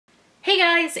Hey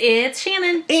guys, it's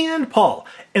Shannon. And Paul.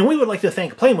 And we would like to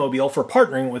thank Playmobil for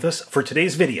partnering with us for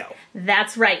today's video.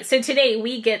 That's right. So today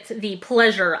we get the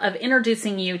pleasure of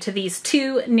introducing you to these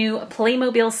two new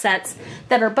Playmobil sets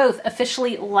that are both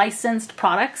officially licensed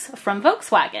products from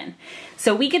Volkswagen.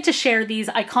 So we get to share these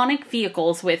iconic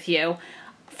vehicles with you.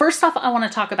 First off, I want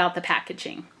to talk about the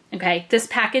packaging. Okay, this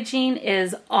packaging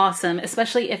is awesome,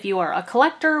 especially if you are a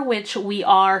collector, which we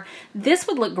are. This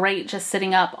would look great just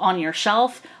sitting up on your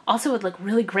shelf. Also would look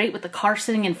really great with the car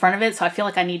sitting in front of it, so I feel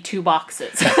like I need two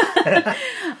boxes.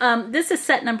 This is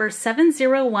set number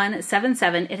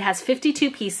 70177. It has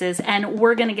 52 pieces, and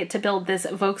we're going to get to build this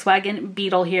Volkswagen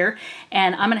Beetle here,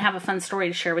 and I'm going to have a fun story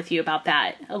to share with you about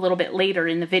that a little bit later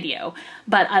in the video.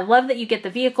 But I love that you get the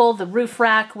vehicle, the roof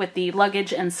rack with the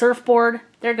luggage and surfboard.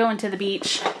 They're going to the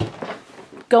beach,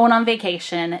 going on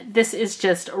vacation. This is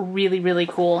just really, really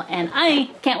cool, and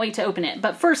I can't wait to open it.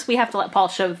 But first, we have to let Paul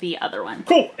show the other one.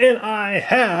 Cool, and I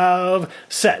have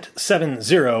set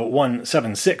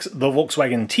 70176, the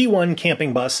Volkswagen T1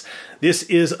 camping bus. This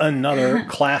is another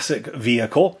classic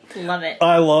vehicle. Love it.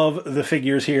 I love the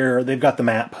figures here. They've got the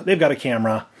map, they've got a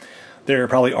camera. They're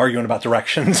probably arguing about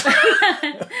directions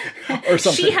or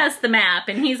something. She has the map,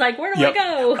 and he's like, where do I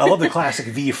go? I love the classic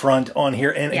V front on here.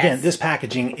 And again, this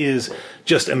packaging is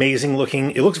just amazing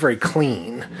looking. It looks very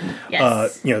clean.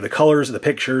 Yes. You know, the colors, the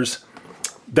pictures.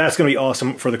 That's going to be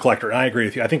awesome for the collector. And I agree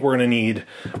with you. I think we're going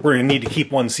to need to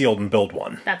keep one sealed and build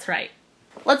one. That's right.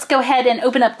 Let's go ahead and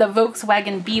open up the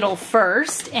Volkswagen Beetle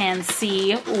first and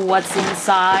see what's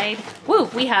inside. Woo,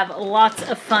 we have lots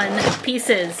of fun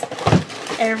pieces.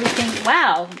 Everything.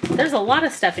 Wow, there's a lot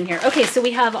of stuff in here. Okay, so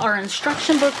we have our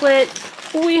instruction booklet.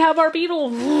 We have our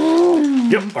Beetle.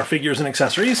 Yep, our figures and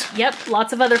accessories. Yep,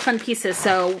 lots of other fun pieces.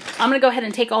 So I'm going to go ahead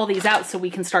and take all these out so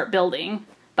we can start building.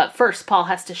 But first, Paul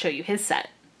has to show you his set.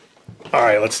 All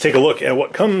right, let's take a look at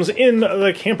what comes in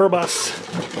the camper bus.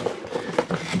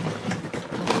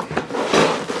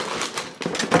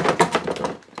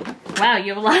 Wow,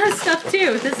 you have a lot of stuff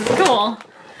too. This is cool.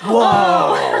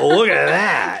 Whoa, look at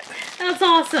that. That's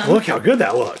awesome. Look how good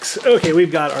that looks. Okay,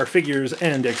 we've got our figures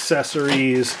and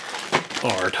accessories,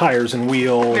 our tires and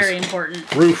wheels. Very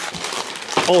important.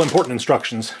 Roof. All important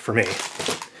instructions for me.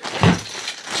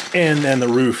 And then the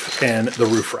roof and the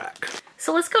roof rack.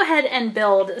 So let's go ahead and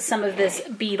build some of this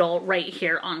Beetle right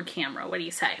here on camera. What do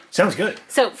you say? Sounds good.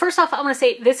 So first off, I want to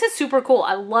say this is super cool.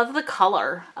 I love the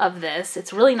color of this.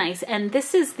 It's really nice. And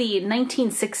this is the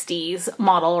 1960s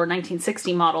model or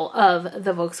 1960 model of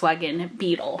the Volkswagen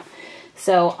Beetle.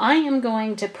 So I am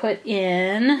going to put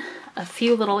in a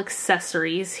few little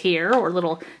accessories here, or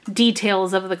little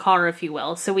details of the car, if you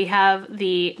will. So we have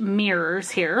the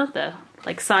mirrors here, the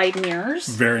like side mirrors.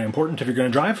 Very important if you're going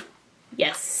to drive.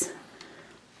 Yes.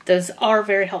 Those are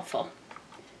very helpful.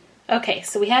 Okay,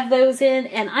 so we have those in,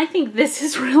 and I think this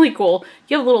is really cool.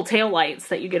 You have little tail lights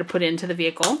that you get to put into the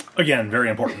vehicle. Again,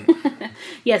 very important.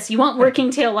 Yes, you want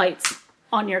working tail lights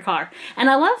on your car. And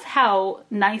I love how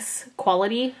nice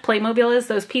quality Playmobil is.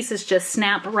 Those pieces just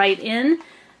snap right in.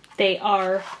 They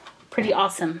are pretty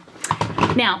awesome.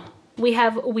 Now, we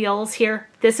have wheels here.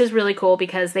 This is really cool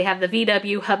because they have the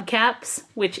VW hubcaps,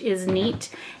 which is neat.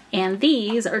 And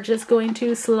these are just going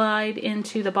to slide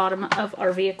into the bottom of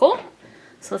our vehicle.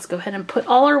 So let's go ahead and put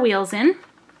all our wheels in.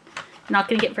 Not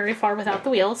going to get very far without the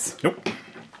wheels. Nope.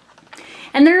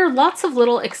 And there are lots of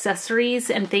little accessories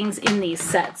and things in these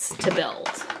sets to build.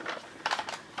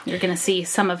 You're going to see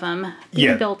some of them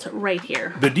being built right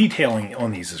here. The detailing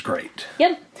on these is great.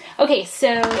 Yep. Okay,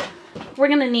 so we're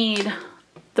going to need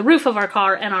the roof of our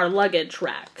car and our luggage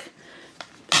rack.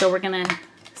 So we're going to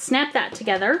snap that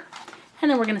together. And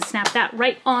then we're going to snap that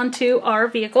right onto our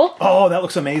vehicle. Oh, that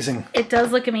looks amazing. It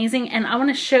does look amazing. And I want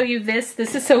to show you this.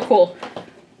 This is so cool.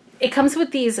 It comes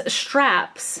with these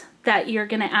straps that you're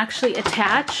going to actually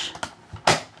attach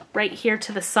right here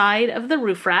to the side of the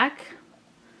roof rack.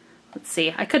 Let's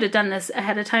see. I could have done this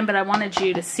ahead of time, but I wanted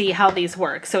you to see how these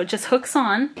work. So it just hooks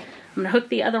on. I'm going to hook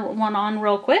the other one on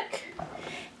real quick.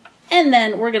 And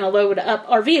then we're going to load up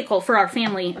our vehicle for our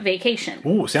family vacation.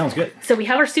 Ooh, sounds good. So we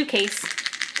have our suitcase.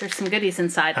 There's some goodies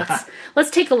inside.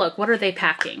 Let's take a look. What are they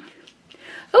packing?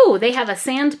 Oh, they have a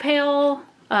sand pail,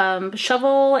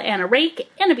 shovel, and a rake,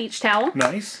 and a beach towel.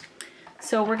 Nice.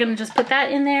 So we're going to just put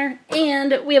that in there.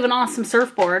 And we have an awesome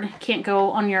surfboard. Can't go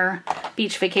on your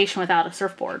beach vacation without a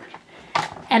surfboard.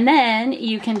 And then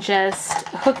you can just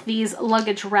hook these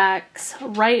luggage racks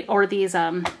right, or these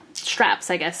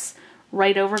straps, I guess,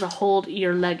 right over to hold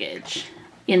your luggage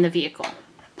in the vehicle,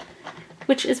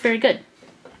 which is very good.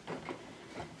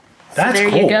 That's so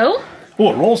there cool. you go.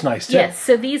 Oh, it rolls nice too. Yes,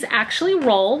 so these actually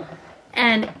roll.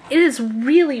 And it is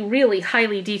really, really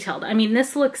highly detailed. I mean,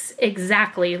 this looks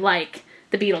exactly like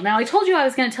the Beetle. Now, I told you I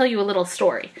was going to tell you a little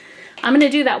story. I'm going to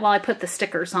do that while I put the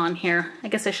stickers on here. I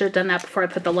guess I should have done that before I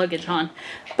put the luggage on.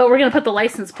 But we're going to put the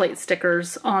license plate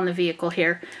stickers on the vehicle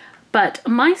here. But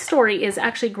my story is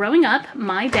actually growing up,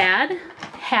 my dad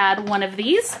had one of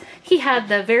these. He had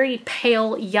the very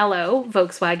pale yellow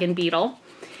Volkswagen Beetle.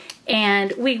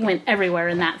 And we went everywhere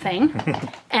in that thing.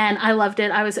 And I loved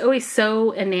it. I was always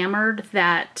so enamored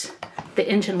that the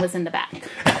engine was in the back.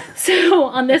 So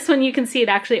on this one, you can see it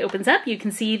actually opens up. You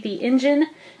can see the engine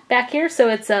back here. So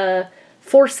it's a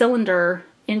 4-cylinder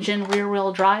engine,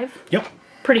 rear-wheel drive. Yep.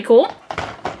 Pretty cool.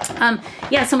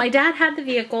 Yeah, so my dad had the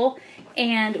vehicle,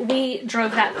 and we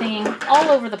drove that thing all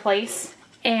over the place.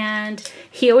 And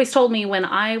he always told me when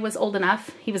I was old enough,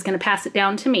 he was going to pass it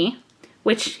down to me,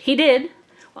 which he did.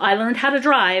 I learned how to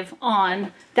drive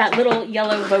on that little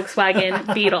yellow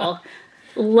Volkswagen Beetle.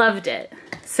 Loved it.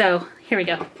 So here we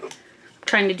go. I'm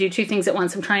trying to do two things at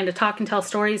once. I'm trying to talk and tell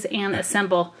stories and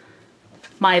assemble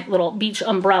my little beach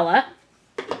umbrella.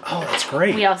 Oh, that's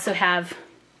great. We also have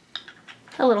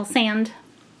a little sand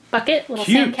bucket, little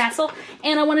sand castle.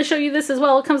 And I want to show you this as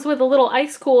well. It comes with a little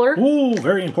ice cooler. Ooh,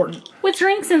 very important. With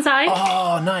drinks inside.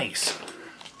 Oh, nice.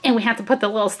 And we have to put the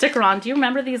little sticker on. Do you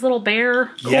remember these little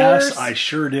bear coolers? Yes, I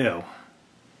sure do.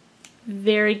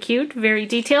 Very cute, very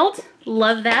detailed.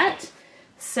 Love that.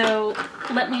 So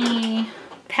let me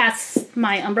pass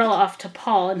my umbrella off to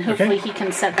Paul, and hopefully he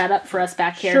can set that up for us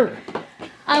back here. Sure.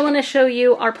 I want to show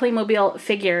you our Playmobil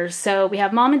figures. So we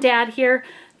have Mom and Dad here.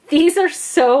 These are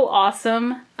so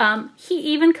awesome. He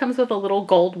even comes with a little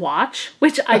gold watch,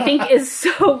 which I think is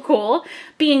so cool.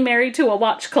 Being married to a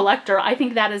watch collector, I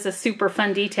think that is a super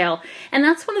fun detail. And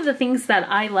that's one of the things that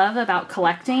I love about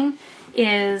collecting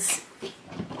is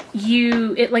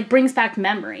it like brings back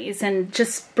memories and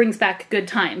just brings back good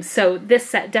times. So this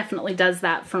set definitely does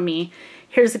that for me.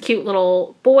 Here's a cute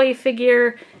little boy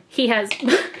figure. He's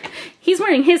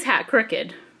wearing his hat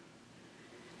crooked.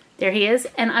 There he is.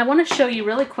 And I want to show you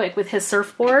really quick with his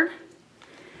surfboard.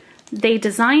 They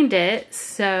designed it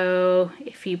so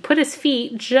if you put his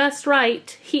feet just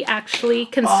right, he actually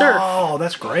can surf. Oh,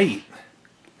 that's great.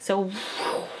 So he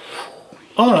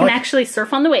can actually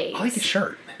surf on the waves. I like his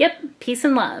shirt. Yep, peace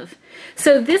and love.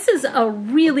 So this is a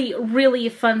really, really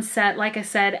fun set. Like I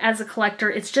said, as a collector,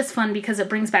 it's just fun because it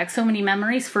brings back so many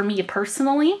memories for me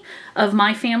personally of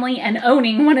my family and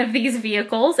owning one of these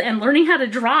vehicles and learning how to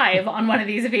drive on one of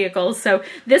these vehicles. So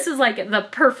this is like the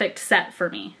perfect set for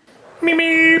me.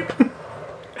 Meep, meep.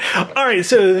 All right,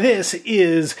 so this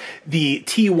is the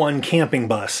T1 camping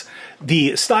bus.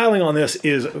 The styling on this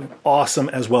is awesome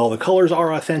as well. The colors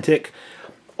are authentic.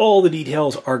 All the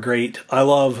details are great. I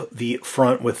love the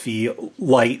front with the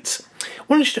lights. I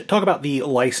want to talk about the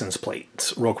license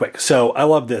plates real quick. So I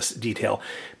love this detail.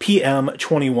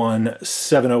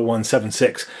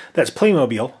 PM2170176. That's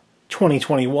Playmobil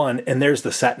 2021, and there's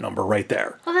the set number right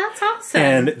there. Well, that's awesome.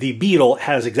 And the Beetle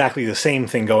has exactly the same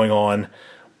thing going on,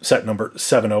 set number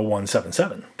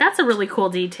 70177. That's a really cool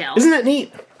detail. Isn't that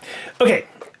neat? Okay,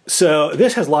 so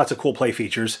this has lots of cool play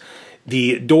features.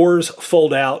 The doors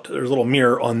fold out. There's a little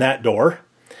mirror on that door.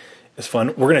 It's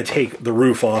fun. We're going to take the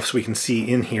roof off so we can see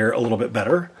in here a little bit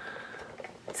better.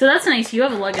 So that's nice. You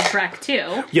have a luggage rack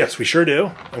too. Yes, we sure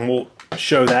do. And we'll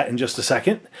show that in just a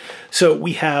second. So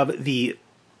we have a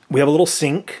little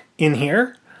sink in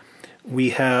here.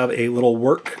 We have a little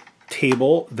work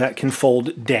table that can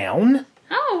fold down.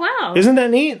 Oh, wow. Isn't that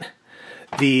neat?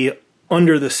 The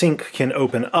under the sink can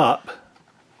open up.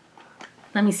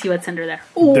 Let me see what's under there.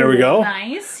 Ooh, there we go.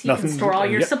 Nice. You can store all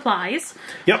your supplies.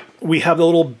 Yep. We have the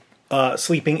little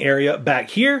sleeping area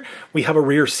back here. We have a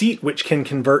rear seat, which can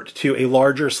convert to a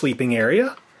larger sleeping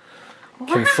area. Wow.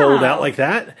 Can fold out like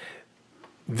that.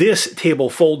 This table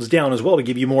folds down as well to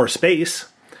give you more space.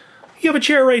 You have a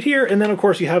chair right here, and then, of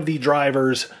course, you have the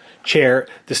driver's chair.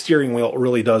 The steering wheel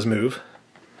really does move.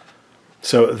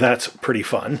 So that's pretty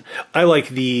fun. I like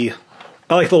the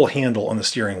little handle on the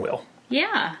steering wheel.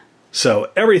 Yeah.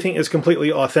 So everything is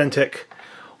completely authentic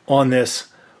on this.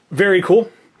 Very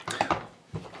cool.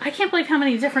 I can't believe how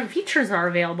many different features are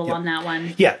available on that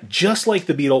one. Yeah, just like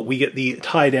the Beetle, we get the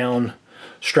tie-down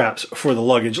straps for the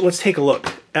luggage. Let's take a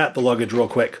look at the luggage real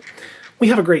quick. We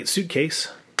have a great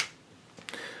suitcase.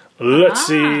 Let's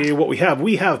see what we have.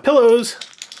 We have pillows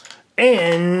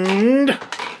and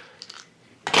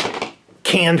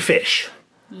canned fish.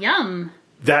 Yum.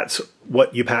 That's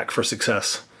what you pack for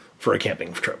success for a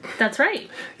camping trip. That's right.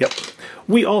 Yep.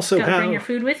 We also Gotta bring your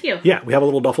food with you. Yeah, we have a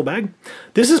little duffel bag.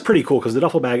 This is pretty cool because the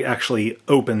duffel bag actually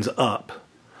opens up.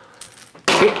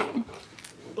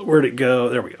 Where'd it go?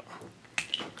 There we go.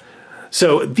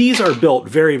 So these are built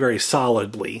very, very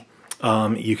solidly.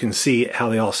 You can see how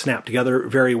they all snap together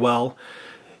very well.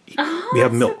 Oh, we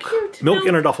have milk. So cute. Milk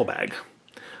in a duffel bag.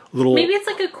 Maybe it's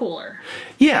like a cooler.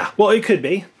 Yeah, well, it could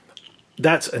be.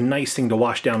 That's a nice thing to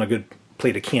wash down a good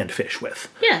plate of canned fish with.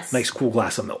 Yes. Nice cool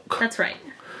glass of milk. That's right.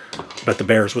 Bet the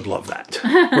bears would love that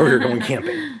where we're going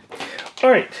camping. All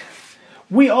right.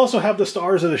 We also have the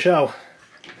stars of the show.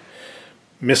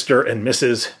 Mr. and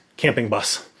Mrs. Camping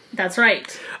Bus. That's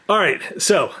right. All right.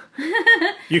 So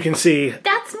you can see.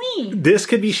 That's me. This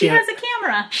could be She has a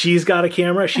camera. She's got a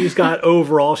camera. She's got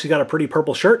overall. She's got a pretty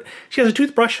purple shirt. She has a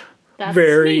toothbrush. That's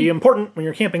very me. important when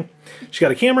you're camping. She's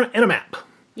got a camera and a map.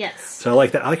 Yes. So I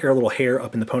like that. I like her little hair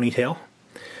up in the ponytail.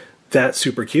 That's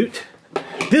super cute.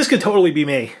 This could totally be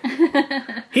me.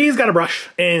 He's got a brush,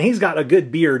 and he's got a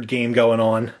good beard game going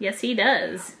on. Yes, he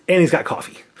does. And he's got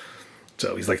coffee.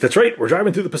 So he's like, that's right, we're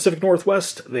driving through the Pacific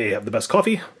Northwest. They have the best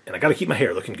coffee, and I got to keep my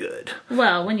hair looking good.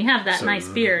 Well, when you have that nice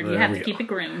beard, you have to keep it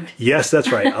groomed. Yes,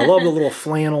 that's right. I love the little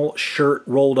flannel shirt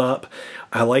rolled up.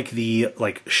 I like the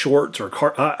shorts or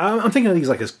I'm thinking of these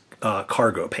like as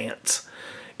cargo pants.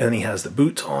 And then he has the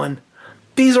boots on.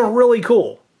 These are really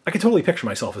cool. I can totally picture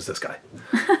myself as this guy.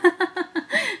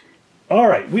 All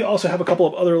right, we also have a couple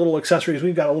of other little accessories.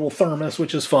 We've got a little thermos,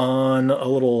 which is fun, a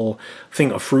little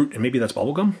thing of fruit, and maybe that's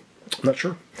bubble gum. I'm not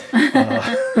sure.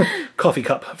 Coffee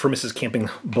cup for Mrs. Camping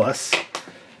Bus.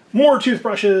 More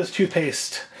toothbrushes,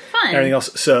 toothpaste, Fun. everything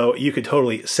else. So you could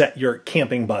totally set your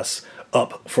camping bus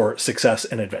up for success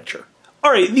and adventure.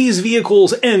 All right, these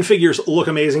vehicles and figures look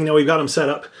amazing. Now we've got them set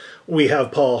up. We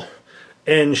have Paul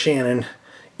and Shannon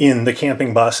in the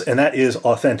camping bus, and that is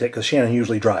authentic because Shannon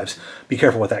usually drives. Be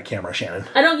careful with that camera, Shannon.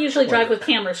 I don't usually drive with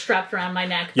cameras strapped around my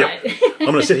neck. Yep. But I'm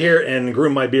going to sit here and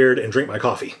groom my beard and drink my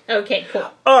coffee. Okay,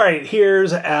 cool. All right,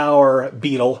 here's our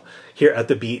Beetle here at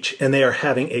the beach, and they are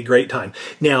having a great time.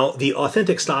 Now, the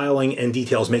authentic styling and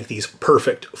details make these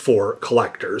perfect for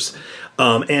collectors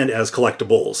and as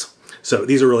collectibles. So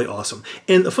these are really awesome.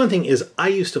 And the fun thing is I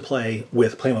used to play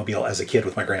with Playmobil as a kid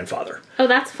with my grandfather. Oh,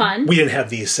 that's fun. We didn't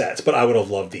have these sets, but I would have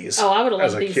loved these. Oh, I would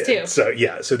have loved these too. So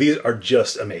yeah, so these are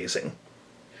just amazing.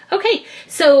 Okay,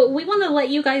 so we want to let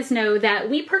you guys know that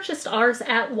we purchased ours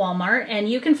at Walmart, and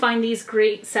you can find these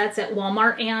great sets at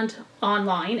Walmart and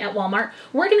online at Walmart.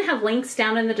 We're going to have links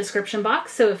down in the description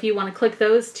box, so if you want to click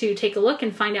those to take a look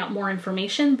and find out more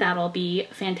information, that'll be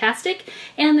fantastic.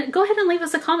 And go ahead and leave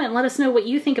us a comment and let us know what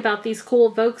you think about these cool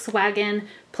Volkswagen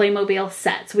Playmobil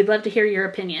sets. We'd love to hear your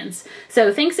opinions.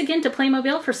 So thanks again to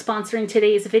Playmobil for sponsoring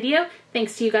today's video.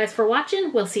 Thanks to you guys for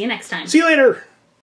watching. We'll see you next time. See you later!